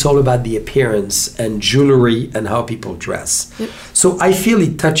think it's all about the appearance and jewelry and how people dress. Yep. So I feel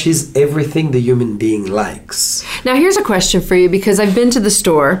it touches everything the human being likes. Now here's a question for you, because I've been to the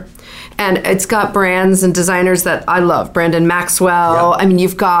store and it's got brands and designers that I love. Brandon Maxwell. I mean,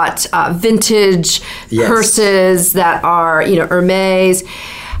 you've got vintage purses that are, Hermes.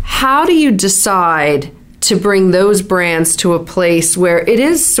 How do you decide to bring those brands to a place where it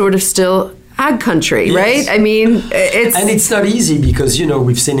is sort of still ag country, right? I mean, it's not easy because,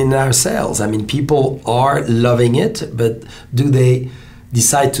 we've seen it in ourselves. I mean, people are loving it, but do they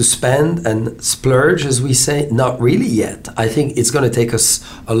decide to spend and splurge, as we say? Not really yet. I think it's going to take us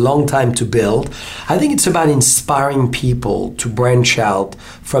a long time to build. I think it's about inspiring people to branch out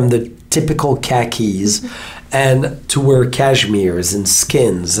from the typical khakis and to wear cashmeres and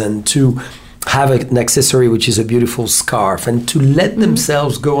skins and to have an accessory which is a beautiful scarf and to let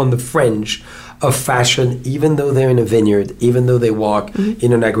themselves go on the fringe of fashion, even though they're in a vineyard, even though they walk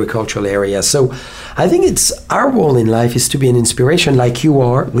in an agricultural area. So I think it's our role in life is to be an inspiration like you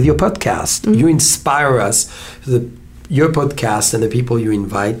are with your podcast. You inspire us, your podcast and the people you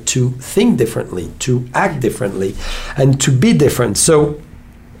invite, to think differently, to act differently, and to be different. So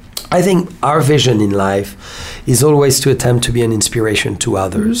I think our vision in life is always to attempt to be an inspiration to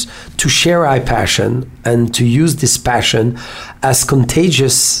others, to share our passion and to use this passion as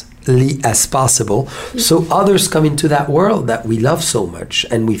contagiously as possible so others come into that world that we love so much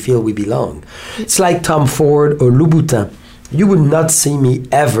and we feel we belong. It's like Tom Ford or Louboutin. You would not see me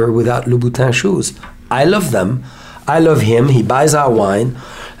ever without Louboutin shoes. I love them. I love him. He buys our wine.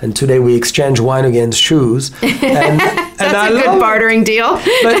 And today we exchange wine against shoes. And that's a good bartering deal.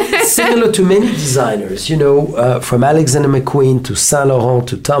 But similar to many designers, from Alexander McQueen to Saint Laurent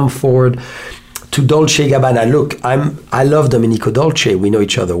to Tom Ford to Dolce & Gabbana. Look, I love Domenico Dolce. We know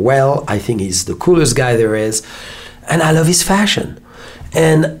each other well. I think he's the coolest guy there is. And I love his fashion.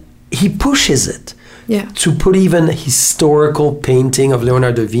 And he pushes it. To put even historical painting of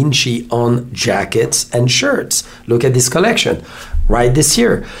Leonardo da Vinci on jackets and shirts. Look at this collection right this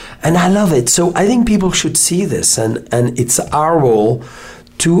year. And I love it. So I think people should see this. And it's our role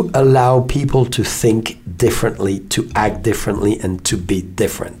to allow people to think differently, to act differently, and to be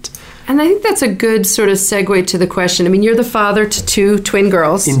different. And I think that's a good sort of segue to the question. I mean, you're the father to 2 twin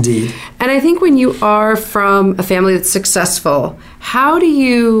girls. Indeed. And I think when you are from a family that's successful, how do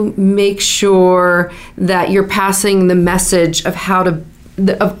you make sure that you're passing the message of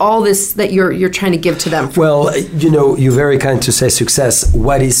of all this that you're trying to give to them? Well, you're very kind to say success.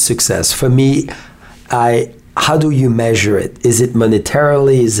 What is success? For me, I how do you measure it? Is it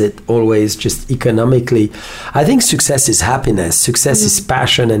monetarily? Is it always just economically? I think success is happiness. Success is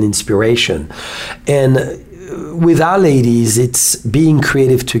passion and inspiration. And with our ladies, it's being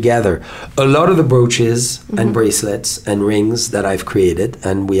creative together. A lot of the brooches and bracelets and rings that I've created,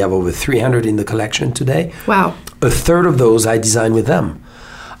 and we have over 300 in the collection today. Wow. A third of those I designed with them.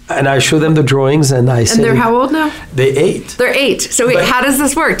 And I show them the drawings and I say... And they're how old now? They're 8. They're 8. So wait, how does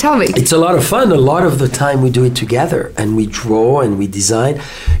this work? Tell me. It's a lot of fun. A lot of the time we do it together and we draw and we design.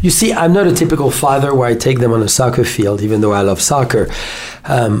 You see, I'm not a typical father where I take them on a soccer field, even though I love soccer.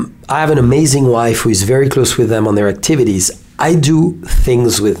 I have an amazing wife who is very close with them on their activities. I do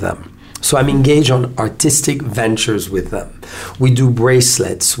things with them. So I'm engaged on artistic ventures with them. We do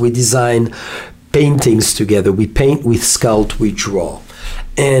bracelets. We design paintings together. We paint, we sculpt, we draw.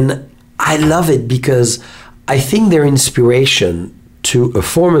 And I love it because I think their inspiration to a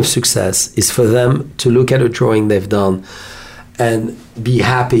form of success is for them to look at a drawing they've done and be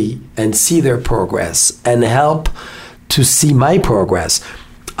happy and see their progress and help to see my progress.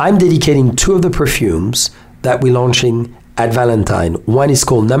 I'm dedicating 2 of the perfumes that we're launching at Valentine. One is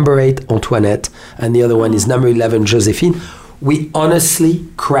called Number 8 Antoinette and the other one is Number 11 Josephine. We honestly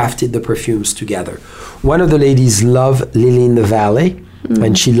crafted the perfumes together. One of the ladies loves Lily in the Valley,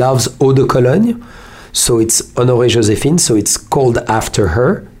 and she loves Eau de Cologne. So it's Honoré Joséphine, so it's called after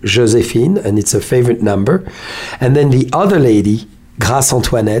her, Joséphine, and it's a favorite number. And then the other lady, Grace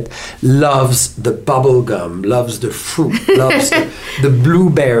Antoinette, loves the bubble gum, loves the fruit, loves the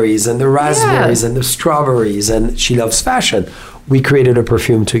blueberries and the raspberries and the strawberries, and she loves fashion. We created a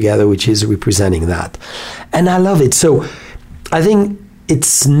perfume together, which is representing that. And I love it. So I think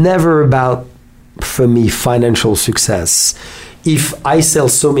it's never about, for me, financial success. If I sell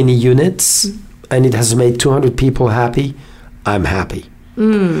so many units and it has made 200 people happy, I'm happy.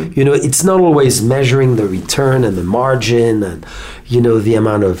 You know, it's not always measuring the return and the margin and, you know, the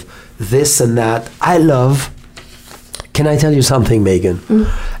amount of this and that. I love, can I tell you something, Megan?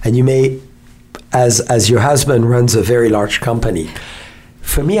 And you may, as your husband runs a very large company,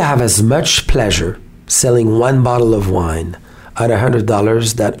 for me, I have as much pleasure selling 1 bottle of wine at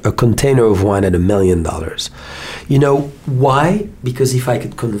 $100 that a container of wine at $1 million. You know, why? Because if I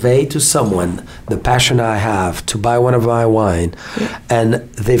could convey to someone the passion I have to buy one of my wine, and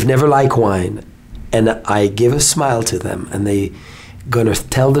they've never liked wine, and I give a smile to them, and they gonna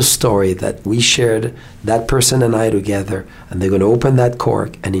tell the story that we shared, that person and I together, and they're gonna open that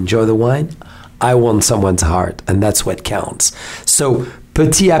cork and enjoy the wine, I won someone's heart, and that's what counts. So,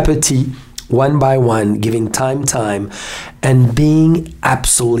 petit à petit, one by one, giving time, and being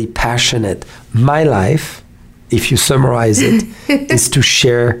absolutely passionate. My life, if you summarize it, is to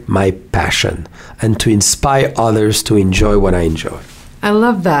share my passion and to inspire others to enjoy what I enjoy. I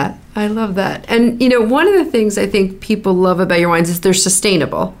love that. I love that. And, you know, one of the things I think people love about your wines is they're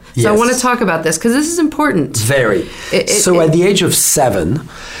sustainable. So I want to talk about this because this is important. Very. So at the age of 7,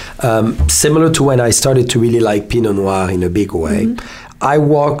 similar to when I started to really like Pinot Noir in a big way, I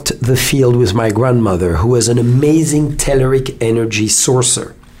walked the field with my grandmother, who was an amazing telluric energy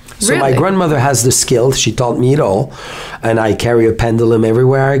sourcer. So my grandmother has the skill. She taught me it all. And I carry a pendulum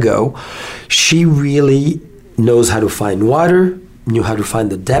everywhere I go. She really knows how to find water, knew how to find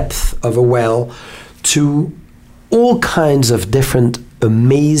the depth of a well, to all kinds of different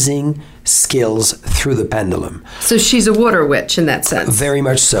amazing skills through the pendulum. So she's a water witch in that sense. Very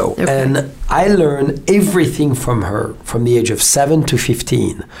much so. Okay. And I learned everything from her from the age of 7 to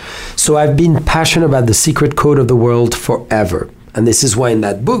 15. So I've been passionate about the secret code of the world forever. And this is why in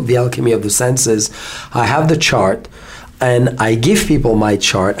that book, The Alchemy of the Senses, I have the chart and I give people my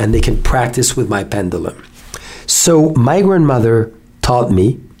chart and they can practice with my pendulum. So my grandmother taught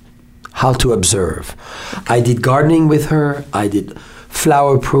me how to observe. I did gardening with her. I did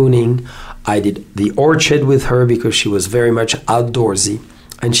flower pruning. I did the orchard with her because she was very much outdoorsy.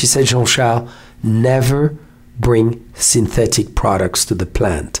 And she said, Jean-Charles, never bring synthetic products to the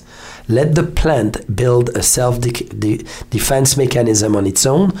plant. Let the plant build a self-defense mechanism on its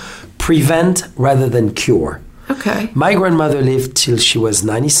own. Prevent rather than cure. Okay. My grandmother lived till she was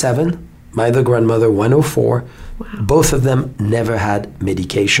 97. My other grandmother, 104. Wow. Both of them never had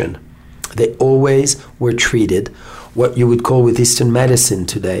medication. They always were treated what you would call with Eastern medicine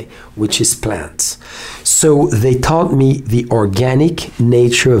today, which is plants. So they taught me the organic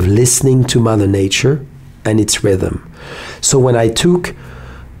nature of listening to Mother Nature and its rhythm. So when I took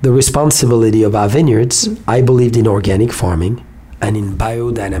the responsibility of our vineyards, I believed in organic farming and in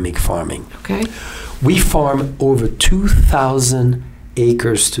biodynamic farming. Okay. We farm over 2,000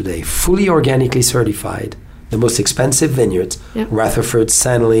 acres today, fully organically certified, the most expensive vineyards, Rutherford,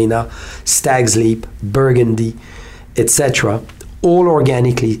 St. Helena, Stag's Leap, Burgundy, etc., all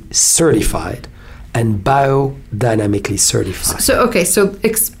organically certified and biodynamically certified. So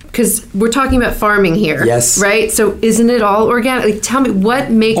because we're talking about farming here, yes, right? So isn't it all organic? Like, tell me, what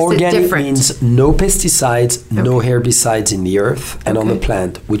makes it different? Organic means no pesticides, no herbicides in the earth and on the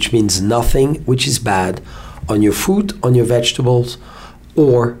plant, which means nothing which is bad on your fruit, on your vegetables,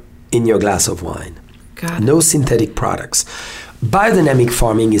 or in your glass of wine. No synthetic products. Biodynamic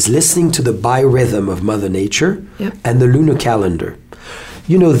farming is listening to the biorhythm of Mother Nature and the lunar calendar.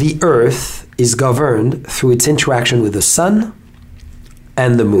 You know, the earth is governed through its interaction with the sun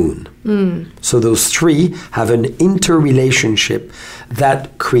and the moon. So those three have an interrelationship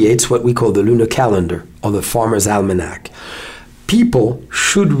that creates what we call the lunar calendar or the farmer's almanac. People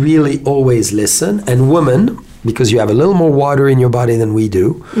should really always listen, and women, because you have a little more water in your body than we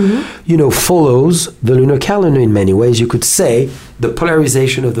do, you know, follows the lunar calendar in many ways. You could say the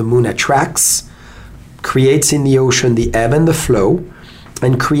polarization of the moon attracts, creates in the ocean the ebb and the flow,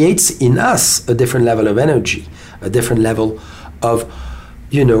 and creates in us a different level of energy, a different level of,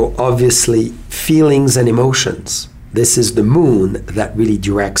 you know, obviously feelings and emotions. This is the moon that really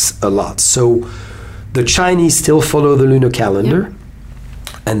directs a lot. So the Chinese still follow the lunar calendar,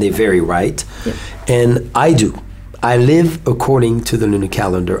 and they're very right. And I do. I live according to the lunar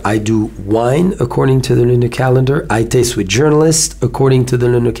calendar. I do wine according to the lunar calendar. I taste with journalists according to the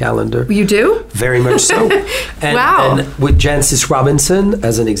lunar calendar. You do? Very much so. And with Jancis Robinson,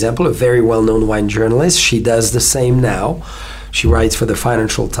 as an example, a very well-known wine journalist, she does the same now. She writes for the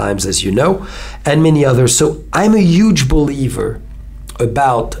Financial Times, as you know, and many others. So I'm a huge believer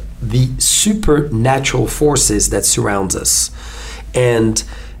about the supernatural forces that surround us. And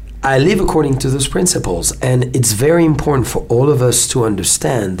I live according to those principles, and it's very important for all of us to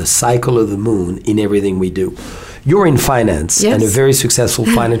understand the cycle of the moon in everything we do. You're in finance and a very successful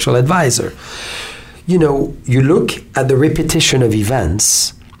financial advisor. You know, you look at the repetition of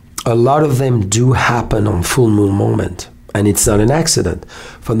events, a lot of them do happen on full moon moment, and it's not an accident.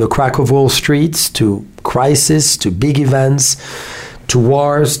 From the crack of Wall Street to crisis, to big events, to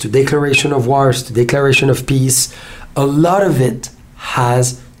wars, to declaration of wars, to declaration of peace, a lot of it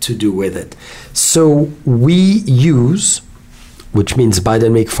has to do with it. So we use, which means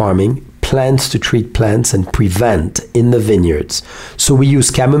biodynamic farming, plants to treat plants and prevent in the vineyards. So we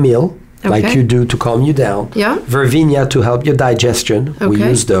use chamomile, like you do, to calm you down. Vervenia to help your digestion. We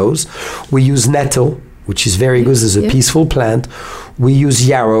use those. We use nettle, which is very good as a peaceful plant. We use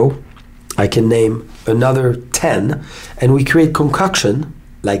yarrow. I can name another 10. And we create concoction,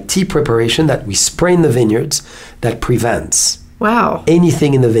 like tea preparation, that we spray in the vineyards that prevents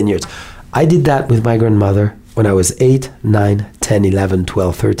anything in the vineyards. I did that with my grandmother when I was 8, 9, 10, 11,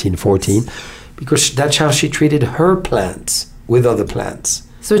 12, 13, 14, because that's how she treated her plants with other plants.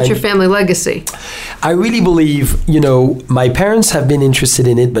 So it's your family legacy. I really believe, you know, my parents have been interested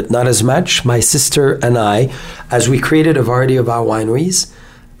in it, but not as much. My sister and I, as we created a variety of our wineries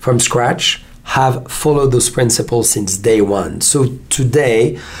from scratch, have followed those principles since day one. So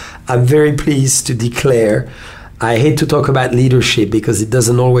today, I'm very pleased to declare, I hate to talk about leadership because it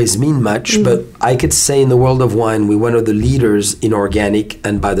doesn't always mean much, but I could say in the world of wine, we're one of the leaders in organic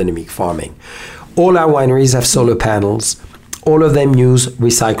and biodynamic farming. All our wineries have solar panels. All of them use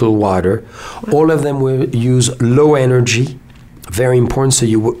recycled water. All of them will use low energy, very important, so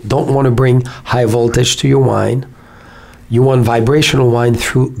you don't want to bring high voltage to your wine. You want vibrational wine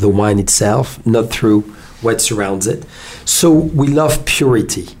through the wine itself, not through what surrounds it. So we love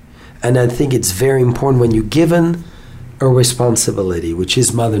purity. And I think it's very important when you're given a responsibility, which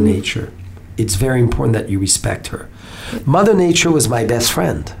is Mother Nature. It's very important that you respect her. Mother Nature was my best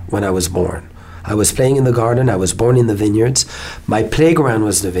friend when I was born. I was playing in the garden. I was born in the vineyards. My playground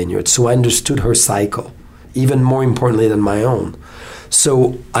was the vineyard, so I understood her cycle, even more importantly than my own.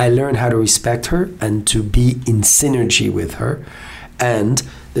 So I learned how to respect her and to be in synergy with her. And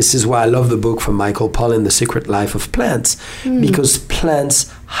this is why I love the book from Michael Pollan, The Secret Life of Plants, because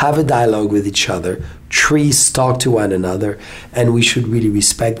plants have a dialogue with each other. Trees talk to one another, and we should really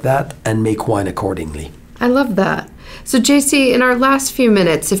respect that and make wine accordingly. I love that. So JC, in our last few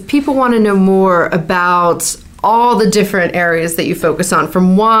minutes, if people want to know more about all the different areas that you focus on,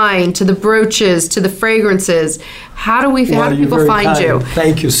 from wine to the brooches to the fragrances, how do people find you?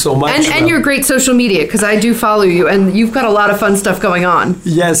 Thank you so much. And your great social media, because I do follow you, and you've got a lot of fun stuff going on.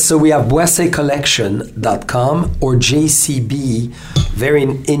 Yes, so we have boissetcollection.com or JCB, very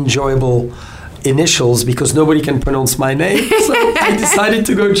enjoyable initials because nobody can pronounce my name. So I decided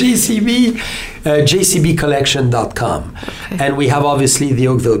to go JCB, jcbcollection.com. Okay. And we have obviously the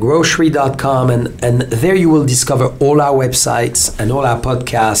oakvillegrocery.com, and there you will discover all our websites and all our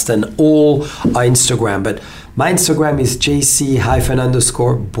podcasts and all our Instagram. But my Instagram is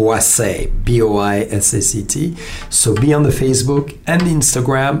jc_Boisset, Boissett. So be on the Facebook and the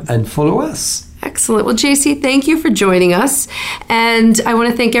Instagram and follow us. Excellent. Well, JC, thank you for joining us. And I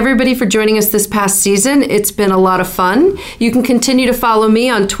want to thank everybody for joining us this past season. It's been a lot of fun. You can continue to follow me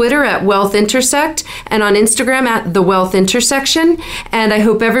on Twitter at Wealth Intersect and on Instagram at The Wealth Intersection. And I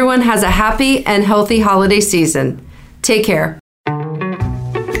hope everyone has a happy and healthy holiday season. Take care.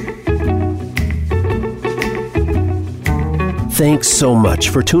 Thanks so much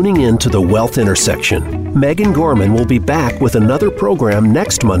for tuning in to The Wealth Intersection. Megan Gorman will be back with another program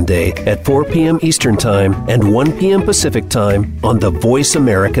next Monday at 4 p.m. Eastern Time and 1 p.m. Pacific Time on the Voice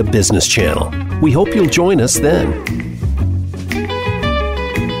America Business Channel. We hope you'll join us then.